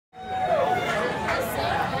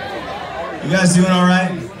You guys doing all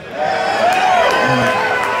right?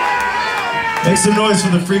 Make some noise for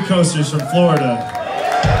the Free Coasters from Florida.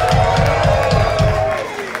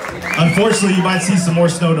 Unfortunately, you might see some more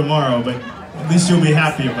snow tomorrow, but at least you'll be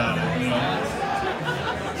happy about it. You know?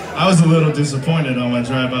 I was a little disappointed on my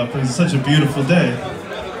drive out because it's such a beautiful day.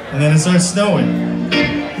 And then it starts snowing.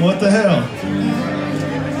 What the hell?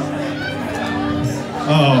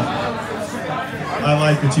 Oh, I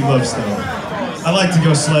like that you love snow. I liked to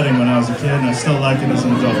go sledding when I was a kid, and I still like it as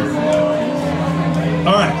an adult.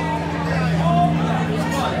 All right.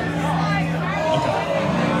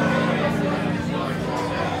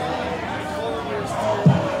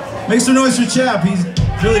 Okay. Make some noise for Chap. He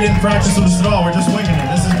really didn't practice with us at all. We're just winging it.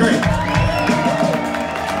 This is great.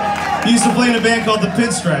 He used to play in a band called the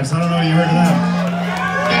Pinstripes. I don't know if you heard of that.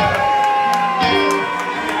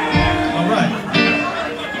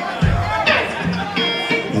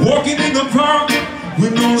 Walking in the park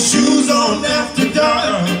with no shoes on after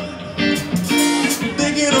dark,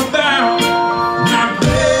 thinking about